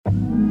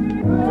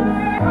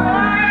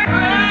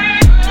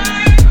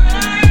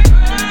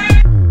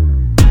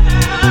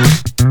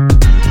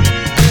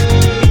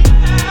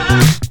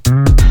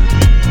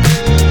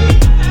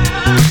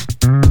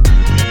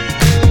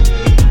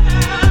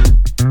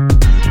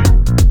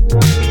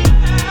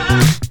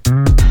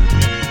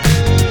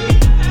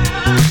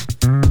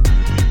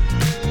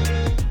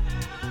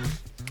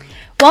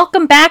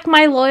back,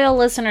 my loyal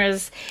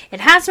listeners.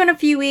 It has been a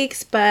few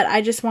weeks, but I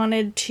just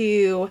wanted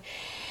to,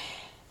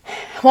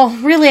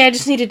 I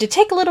just needed to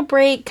take a little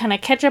break, kind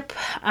of catch up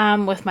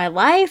with my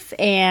life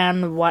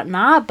and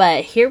whatnot.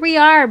 But here we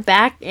are,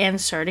 back and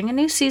starting a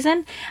new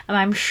season.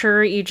 I'm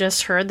sure you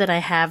just heard that I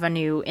have a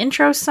new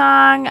intro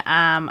song.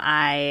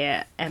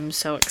 I am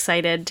so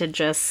excited to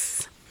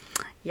just,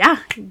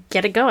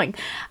 get it going.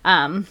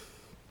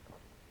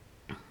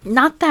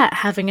 Not that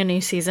having a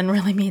new season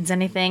really means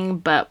anything,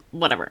 but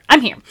whatever. I'm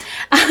here.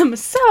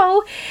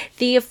 So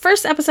the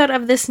first episode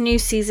of this new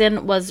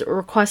season was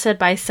requested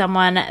by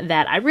someone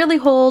that I really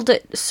hold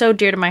so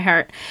dear to my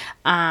heart.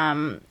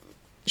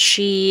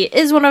 She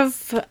is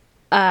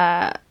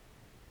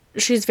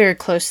she's very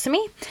close to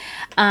me.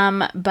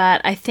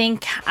 But I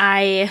think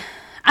I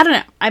don't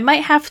know. I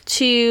might have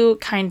to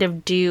kind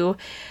of do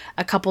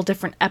a couple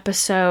different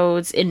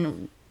episodes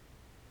in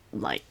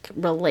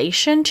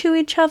relation to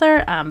each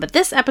other. But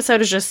this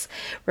episode is just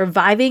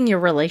reviving your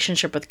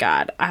relationship with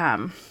God.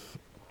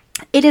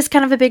 It is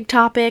kind of a big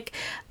topic.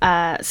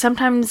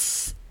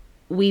 Sometimes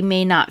we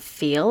may not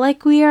feel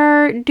like we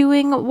are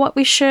doing what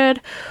we should,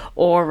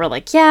 or we're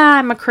like, yeah,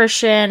 I'm a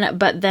Christian,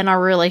 but then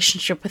our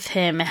relationship with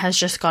Him has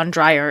just gone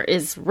dry or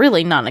is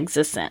really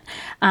non-existent.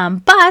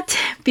 But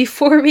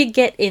before we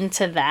get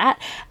into that,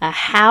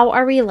 how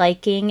are we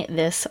liking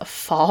this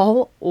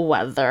fall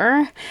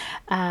weather?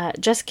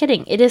 Just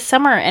kidding. It is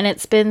summer and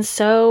it's been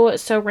so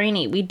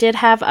rainy. We did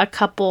have a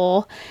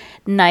couple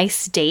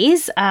nice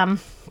days.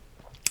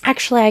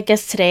 Actually, I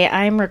guess today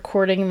I'm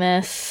recording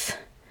this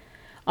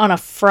on a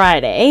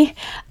Friday,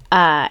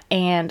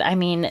 and I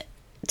mean,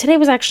 today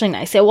was actually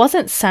nice. It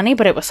wasn't sunny,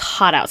 but it was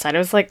hot outside. It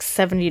was like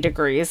 70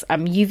 degrees.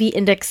 UV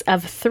index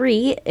of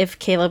 3, if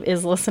Caleb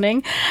is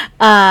listening.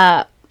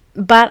 But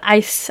I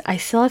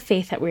still have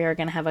faith that we are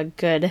going to have a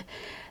good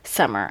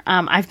summer.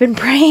 I've been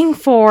praying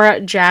for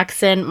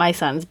Jackson, my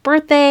son's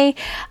birthday.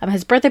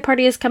 His birthday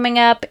party is coming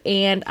up,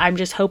 and I'm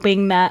just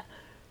hoping that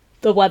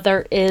the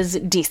weather is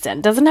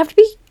decent. Doesn't have to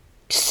be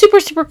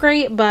super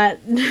great, but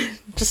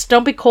just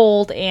don't be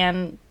cold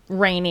and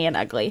rainy and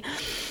ugly.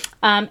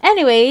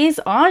 Anyways,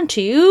 on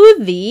to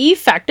the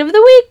fact of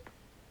the week.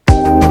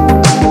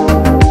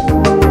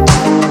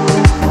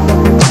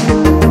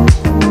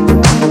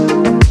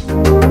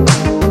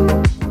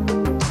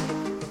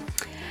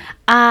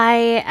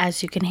 I,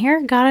 as you can hear,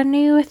 got a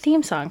new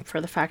theme song for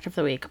the fact of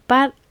the week,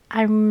 but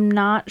I'm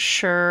not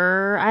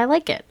sure I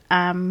like it.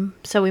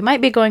 So we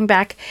might be going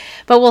back,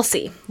 but we'll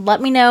see.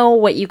 Let me know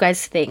what you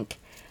guys think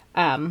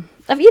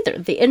of either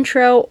the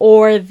intro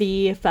or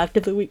the fact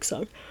of the week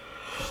song.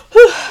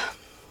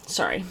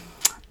 Sorry.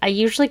 I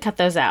usually cut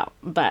those out,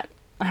 but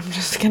I'm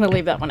just going to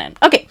leave that one in.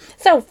 Okay,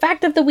 so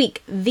fact of the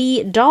week.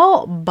 The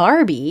doll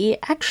Barbie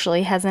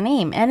actually has a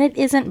name, and it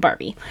isn't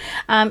Barbie.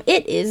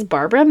 It is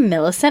Barbara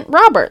Millicent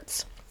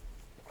Roberts.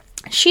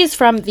 She's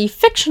from the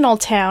fictional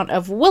town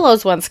of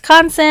Willows,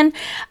 Wisconsin.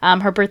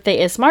 Her birthday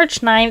is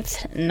March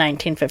 9th,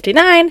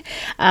 1959.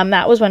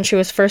 That was when she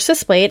was first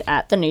displayed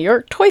at the New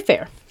York Toy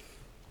Fair.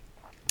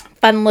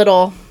 Fun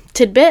little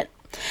tidbit.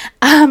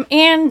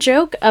 And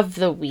joke of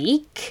the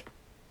week.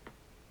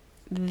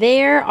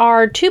 There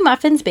are 2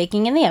 muffins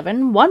baking in the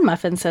oven. One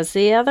muffin says to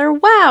the other,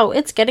 "Wow,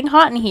 it's getting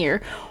hot in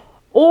here."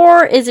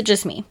 Or is it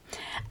just me?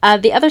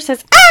 The other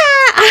says,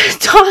 "Ah, a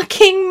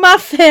talking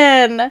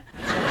muffin."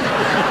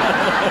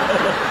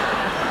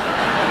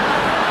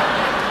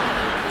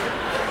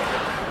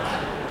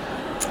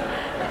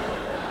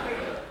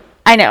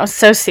 I know,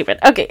 so stupid.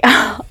 Okay,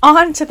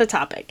 on to the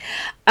topic.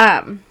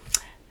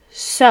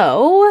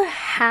 So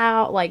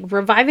how,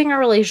 reviving our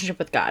relationship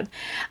with God.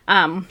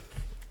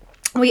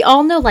 We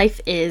all know life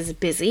is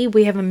busy.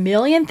 We have a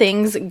million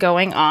things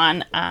going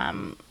on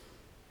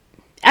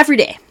every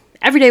day.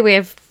 Every day we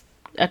have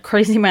a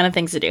crazy amount of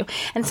things to do.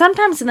 And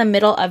sometimes in the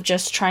middle of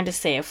just trying to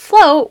stay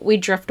afloat, we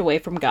drift away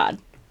from God.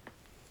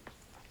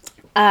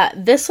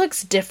 This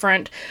looks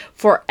different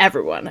for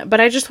everyone, but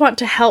I just want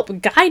to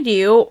help guide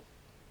you.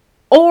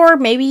 Or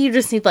maybe you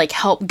just need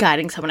help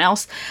guiding someone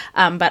else.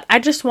 But I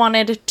just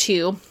wanted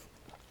to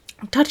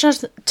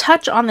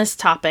touch on this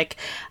topic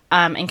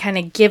and kind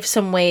of give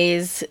some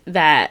ways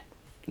that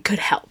could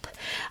help.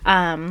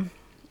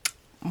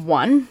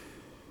 One,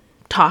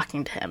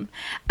 talking to Him.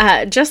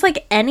 Just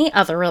like any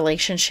other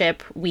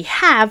relationship we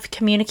have,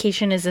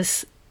 communication is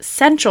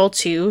essential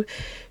to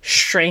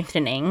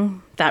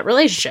strengthening that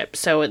relationship.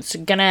 So it's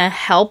gonna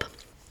help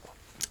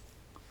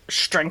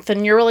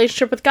strengthen your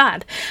relationship with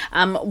God.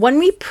 When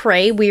we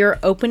pray, we are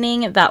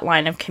opening that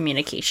line of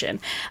communication.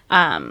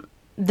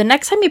 The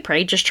next time you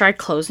pray, just try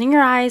closing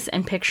your eyes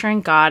and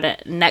picturing God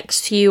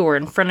next to you or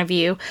in front of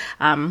you,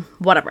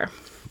 whatever.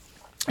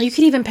 You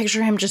could even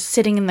picture Him just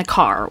sitting in the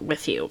car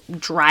with you,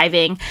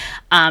 driving.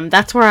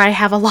 That's where I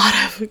have a lot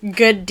of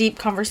good, deep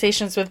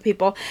conversations with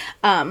people.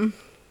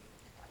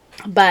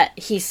 But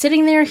He's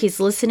sitting there, He's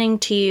listening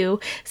to you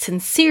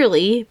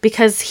sincerely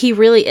because He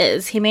really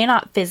is. He may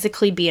not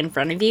physically be in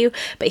front of you,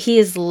 but He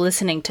is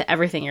listening to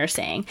everything you're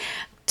saying.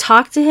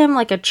 talk to him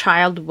like a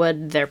child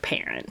would their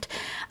parent.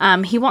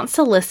 He wants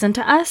to listen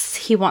to us.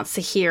 He wants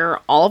to hear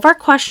all of our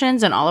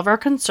questions and all of our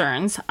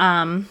concerns.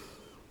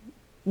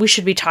 We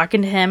should be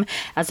talking to him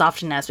as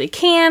often as we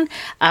can,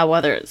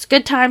 whether it's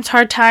good times,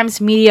 hard times,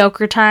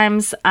 mediocre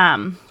times.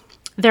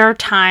 There are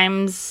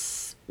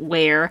times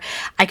where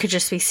I could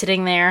just be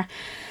sitting there,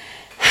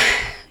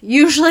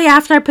 usually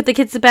after I put the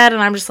kids to bed,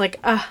 and I'm just like,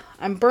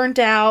 I'm burnt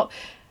out,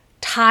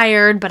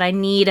 tired, but I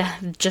need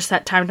just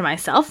that time to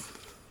myself.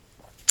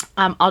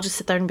 I'll just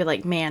sit there and be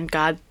like, man,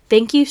 God,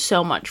 thank you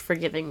so much for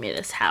giving me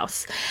this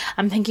house.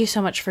 Thank you so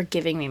much for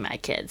giving me my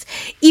kids.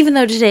 Even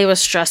though today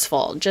was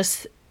stressful,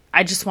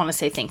 I just want to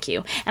say thank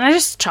you. And I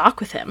just talk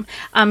with him.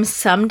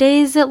 Some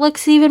days it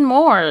looks even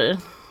more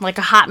like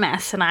a hot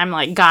mess. And I'm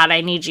like, God,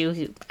 I need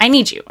you. I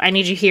need you. I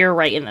need you here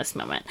right in this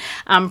moment.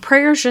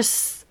 Prayer is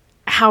just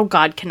how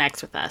God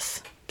connects with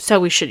us. So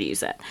we should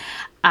use it.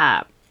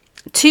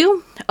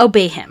 2,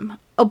 obey him.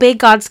 Obey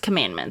God's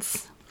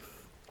commandments.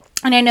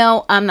 And I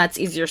know that's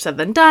easier said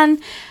than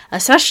done,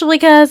 especially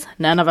because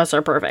none of us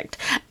are perfect.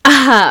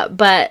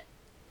 But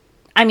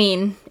I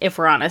mean, if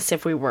we're honest,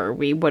 if we were,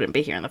 we wouldn't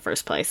be here in the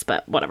first place,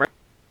 but whatever.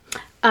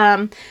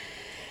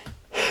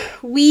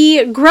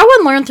 We grow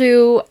and learn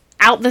throughout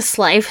this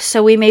life,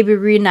 so we may be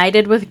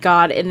reunited with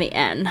God in the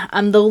end.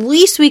 The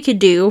least we could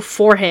do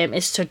for him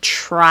is to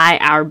try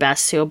our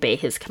best to obey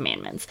his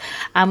commandments.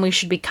 We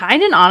should be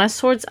kind and honest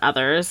towards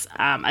others,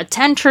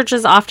 attend church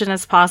as often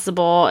as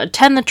possible,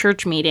 attend the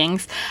church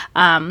meetings.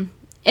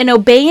 In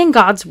obeying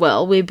God's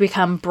will, we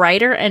become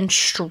brighter and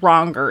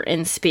stronger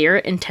in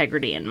spirit,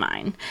 integrity, and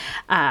mind.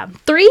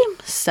 3,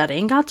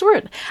 studying God's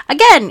word.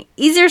 Again,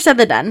 easier said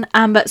than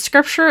done, but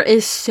scripture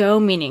is so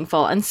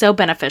meaningful and so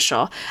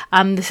beneficial.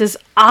 This is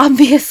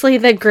obviously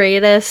the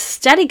greatest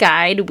study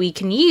guide we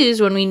can use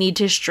when we need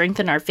to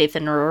strengthen our faith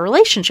and our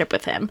relationship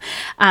with him.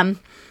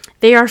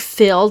 They are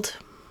filled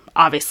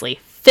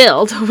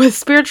with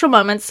spiritual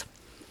moments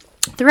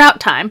throughout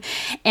time,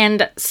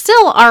 and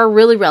still are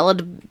really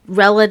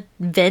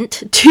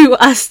relevant to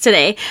us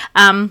today.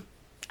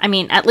 I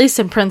mean, at least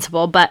in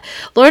principle, but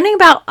learning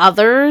about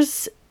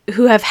others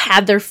who have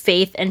had their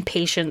faith and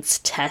patience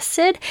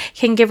tested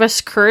can give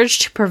us courage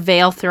to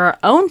prevail through our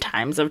own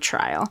times of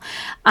trial.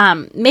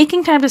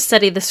 Making time to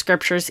study the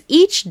scriptures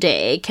each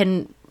day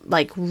can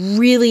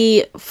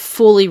really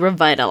fully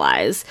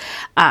revitalize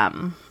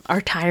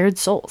our tired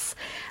souls.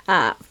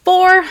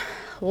 4,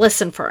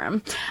 listen for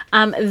him.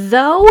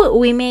 Though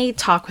we may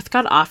talk with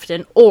God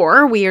often,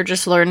 or we are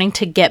just learning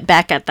to get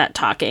back at that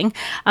talking,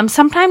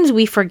 sometimes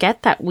we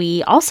forget that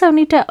we also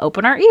need to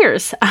open our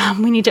ears.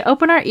 We need to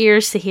open our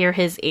ears to hear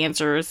his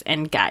answers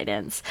and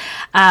guidance.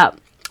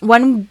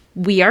 When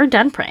we are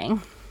done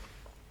praying,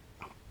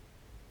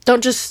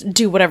 don't just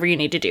do whatever you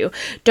need to do.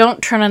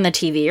 Don't turn on the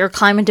TV or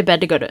climb into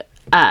bed to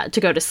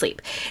go to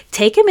sleep.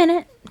 Take a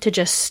minute to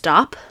just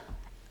stop,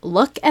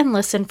 look, and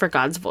listen for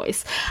God's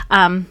voice.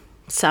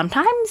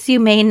 Sometimes you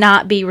may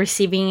not be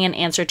receiving an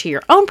answer to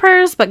your own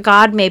prayers, but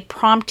God may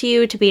prompt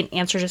you to be an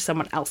answer to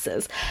someone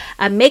else's.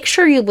 Make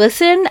sure you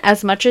listen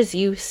as much as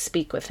you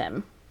speak with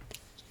him.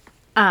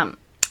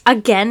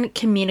 Again,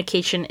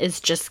 communication is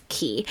just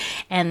key.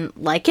 And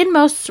like in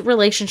most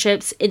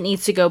relationships, it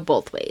needs to go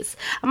both ways.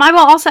 I will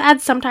also add,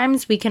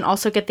 sometimes we can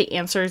also get the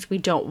answers we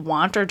don't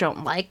want or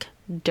don't like.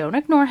 Don't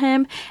ignore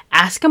him.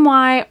 Ask him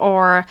why,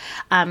 or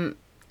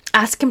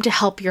ask him to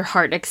help your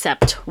heart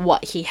accept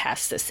what he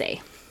has to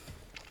say.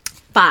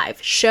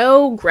 5,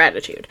 show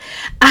gratitude.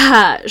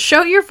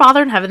 Show your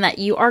Father in heaven that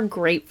you are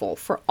grateful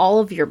for all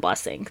of your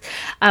blessings.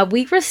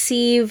 We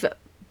receive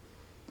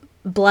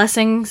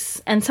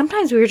blessings, and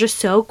sometimes we're just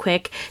so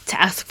quick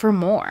to ask for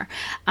more.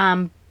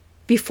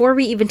 Before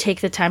we even take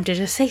the time to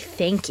just say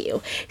thank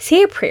you,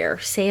 say a prayer,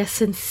 say a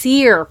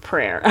sincere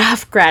prayer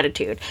of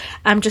gratitude.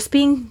 Just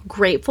being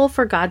grateful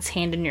for God's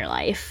hand in your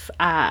life.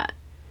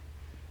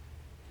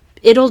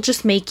 It'll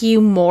just make you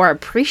more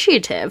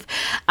appreciative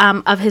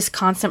of his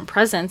constant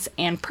presence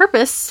and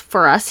purpose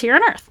for us here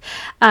on earth.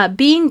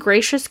 Being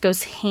gracious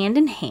goes hand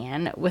in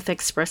hand with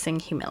expressing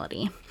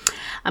humility.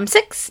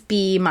 6,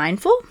 be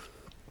mindful.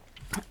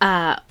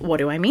 What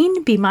do I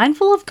mean? Be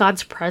mindful of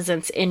God's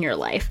presence in your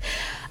life.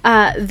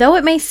 Though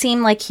it may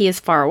seem like he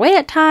is far away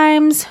at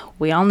times,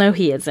 we all know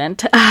he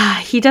isn't.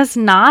 He does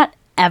not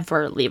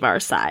ever leave our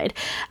side.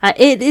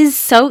 It is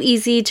so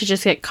easy to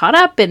just get caught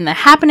up in the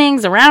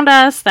happenings around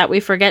us that we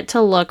forget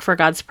to look for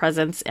God's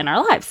presence in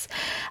our lives.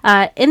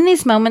 In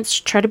these moments,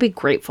 try to be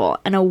grateful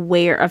and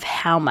aware of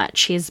how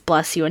much he has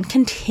blessed you and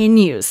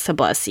continues to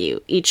bless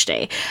you each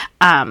day.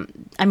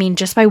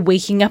 Just by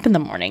waking up in the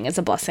morning is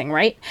a blessing,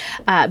 right?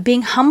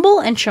 Being humble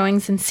and showing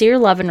sincere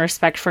love and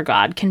respect for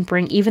God can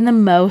bring even the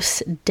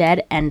most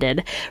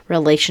dead-ended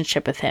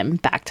relationship with him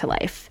back to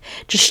life.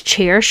 Just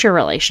cherish your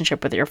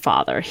relationship with your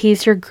Father.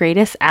 He's your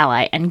greatest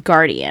ally and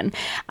guardian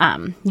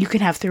you can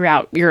have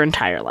throughout your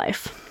entire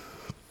life.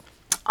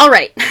 All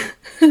right,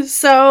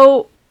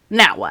 so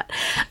now what?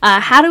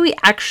 How do we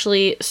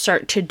actually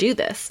start to do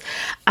this?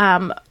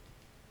 For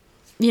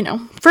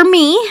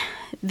me,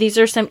 these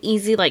are some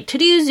easy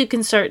to-dos you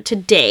can start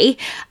today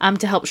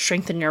to help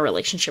strengthen your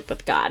relationship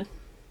with God.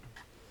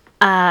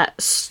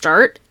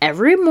 Start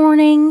every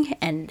morning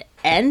and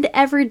end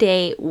every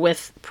day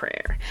with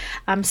prayer.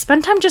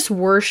 Spend time just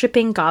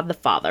worshiping God the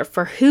Father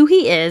for who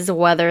He is,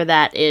 whether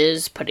that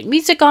is putting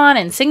music on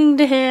and singing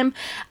to Him,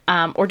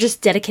 or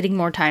just dedicating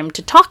more time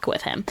to talk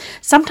with Him.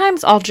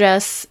 Sometimes I'll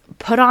just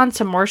put on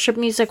some worship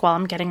music while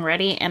I'm getting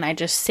ready and I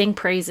just sing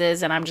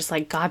praises and I'm just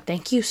like, God,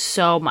 thank you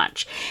so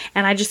much.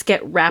 And I just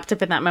get wrapped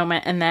up in that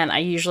moment, and then I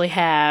usually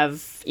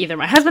have either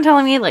my husband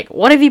telling me,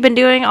 what have you been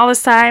doing all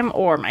this time?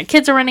 Or my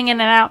kids are running in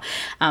and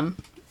out.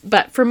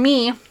 But for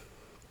me,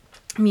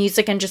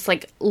 music and just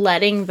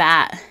letting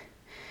that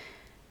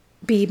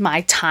be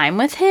my time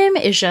with Him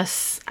is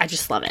just, I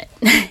just love it.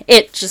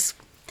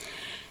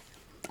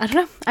 I don't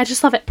know. I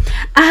just love it.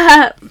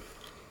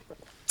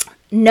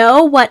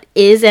 Know what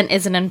is and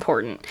isn't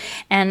important.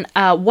 And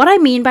what I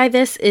mean by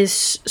this is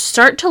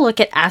start to look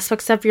at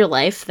aspects of your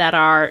life that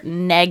are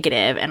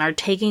negative and are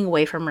taking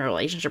away from your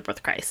relationship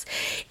with Christ.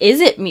 Is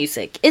it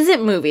music? Is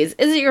it movies?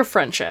 Is it your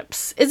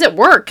friendships? Is it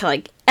work?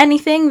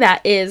 Anything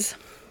that is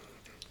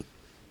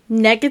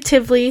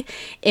negatively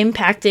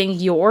impacting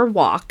your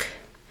walk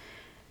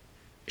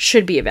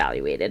should be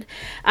evaluated.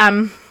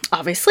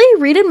 Obviously,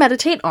 read and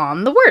meditate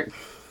on the Word.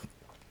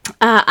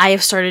 I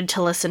have started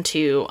to listen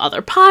to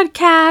other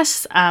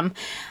podcasts.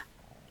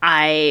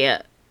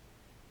 I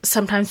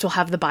sometimes will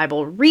have the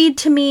Bible read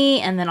to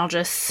me, and then I'll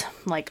just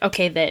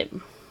okay,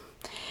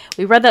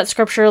 we read that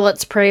scripture,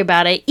 let's pray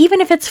about it, even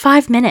if it's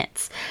 5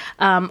 minutes.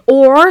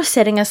 Or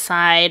setting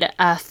aside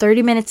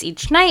 30 minutes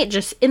each night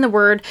just in the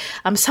Word.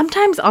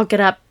 Sometimes I'll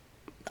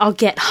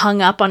get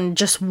hung up on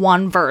just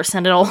one verse,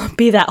 and it'll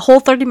be that whole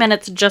 30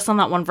 minutes just on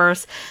that one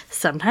verse,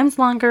 sometimes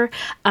longer,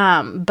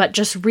 but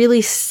just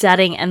really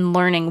studying and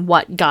learning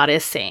what God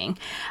is saying.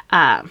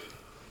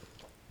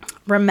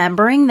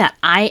 Remembering that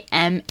I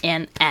am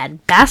an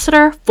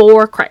ambassador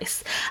for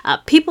Christ.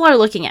 People are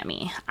looking at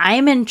me. I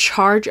am in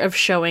charge of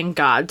showing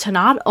God to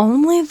not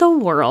only the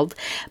world,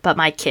 but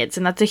my kids,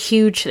 and that's a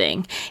huge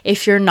thing.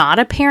 If you're not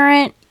a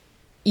parent,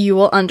 you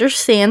will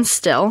understand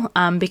still,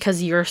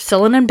 because you're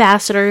still an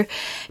ambassador.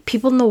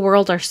 People in the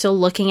world are still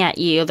looking at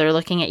you. They're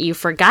looking at you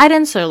for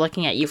guidance. They're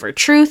looking at you for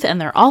truth.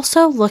 And they're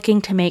also looking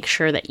to make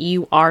sure that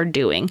you are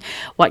doing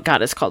what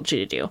God has called you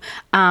to do.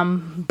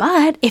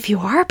 But if you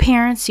are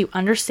parents, you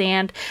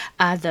understand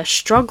the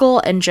struggle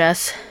and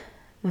just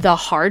the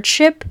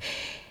hardship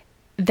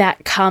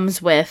that comes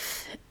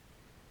with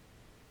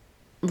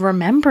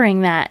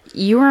remembering that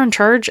you are in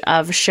charge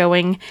of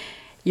showing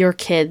your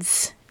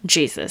kids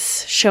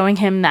Jesus, showing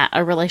him that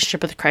a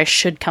relationship with Christ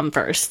should come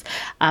first.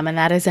 And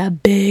that is a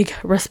big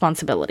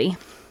responsibility.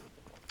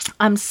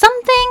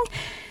 Something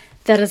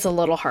that is a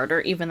little harder,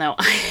 even though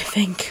I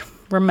think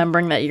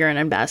remembering that you're an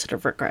ambassador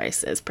for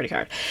Christ is pretty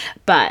hard.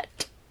 But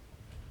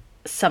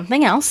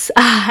something else,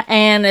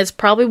 and it's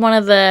probably one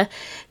of the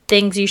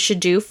things you should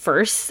do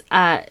first,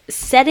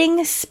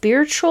 setting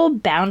spiritual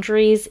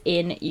boundaries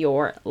in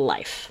your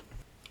life.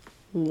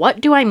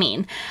 What do I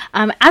mean?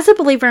 As a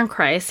believer in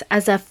Christ,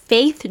 as a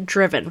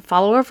faith-driven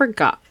follower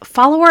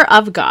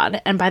of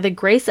God, and by the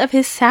grace of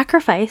his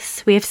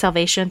sacrifice, we have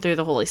salvation through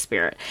the Holy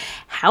Spirit.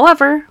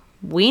 However,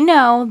 we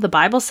know the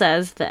Bible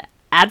says the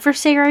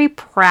adversary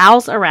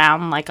prowls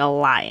around like a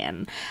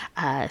lion.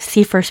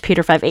 See 1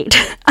 Peter 5:8.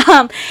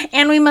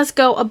 And we must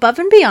go above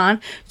and beyond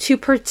to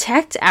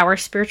protect our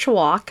spiritual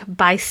walk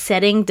by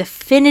setting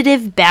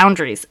definitive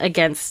boundaries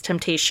against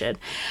temptation.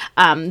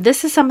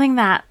 This is something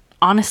that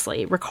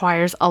honestly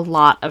requires a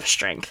lot of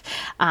strength,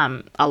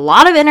 a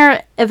lot of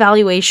inner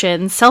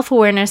evaluation,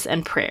 self-awareness,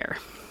 and prayer.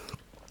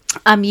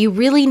 You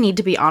really need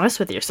to be honest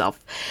with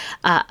yourself.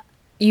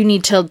 You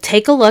need to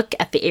take a look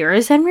at the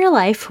areas in your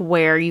life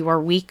where you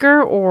are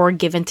weaker or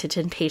given to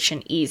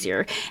temptation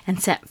easier, and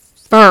set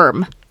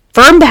firm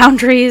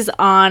boundaries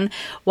on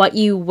what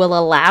you will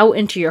allow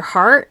into your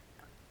heart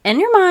and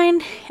your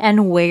mind,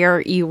 and where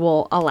you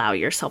will allow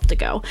yourself to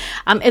go.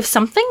 If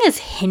something is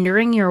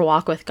hindering your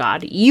walk with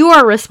God, you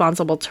are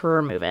responsible to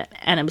remove it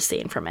and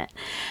abstain from it.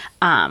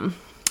 I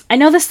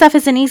know this stuff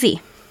isn't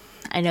easy.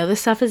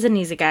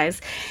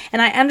 Guys.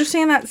 And I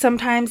understand that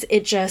sometimes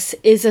it just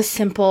is a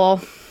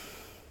simple,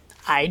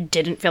 I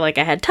didn't feel like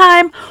I had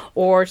time,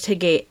 or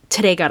today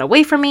got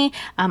away from me.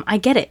 I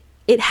get it.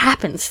 It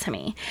happens to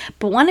me.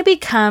 But when it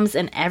becomes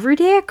an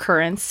everyday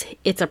occurrence,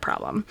 it's a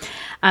problem.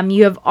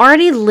 You have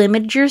already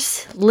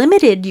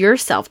limited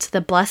yourself to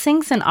the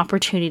blessings and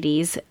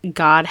opportunities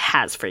God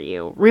has for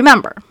you.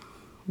 Remember,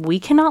 we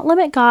cannot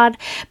limit God,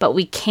 but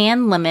we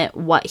can limit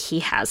what he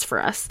has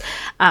for us.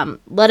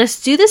 Let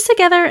us do this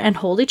together and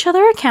hold each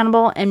other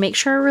accountable and make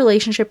sure our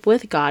relationship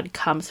with God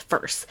comes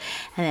first.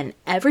 And then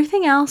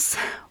everything else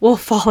will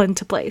fall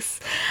into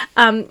place.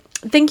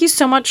 Thank you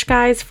so much,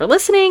 guys, for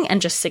listening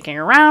and just sticking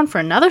around for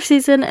another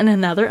season and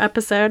another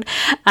episode.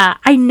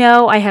 I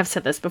know I have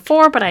said this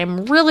before, but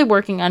I'm really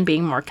working on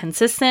being more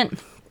consistent.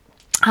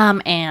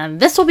 And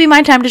this will be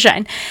my time to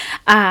shine.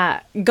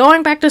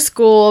 Going back to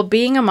school,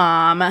 being a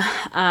mom,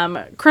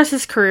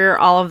 Chris's career,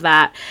 all of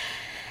that.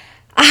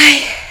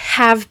 I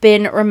have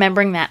been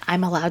remembering that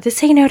I'm allowed to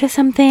say no to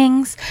some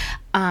things.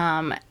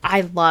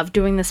 I love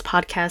doing this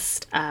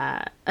podcast,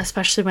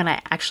 especially when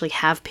I actually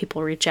have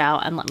people reach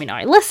out and let me know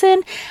I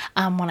listen.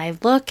 When I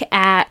look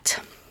at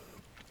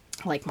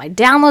like my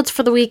downloads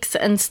for the weeks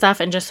and stuff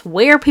and just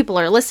where people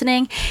are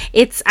listening,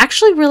 it's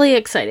actually really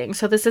exciting.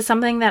 So this is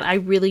something that I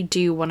really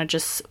do want to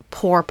just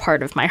pour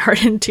part of my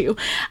heart into.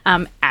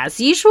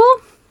 As usual,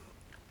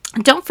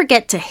 don't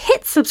forget to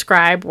hit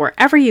subscribe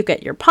wherever you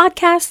get your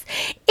podcasts.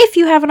 If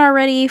you haven't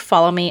already,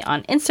 follow me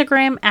on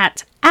Instagram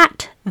at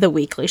the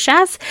Weekly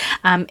Shaz.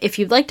 If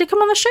you'd like to come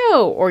on the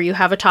show, or you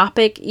have a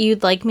topic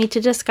you'd like me to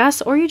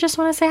discuss, or you just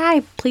want to say hi,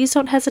 please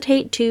don't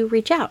hesitate to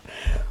reach out.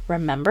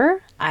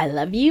 Remember, I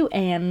love you,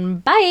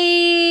 and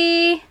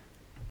bye!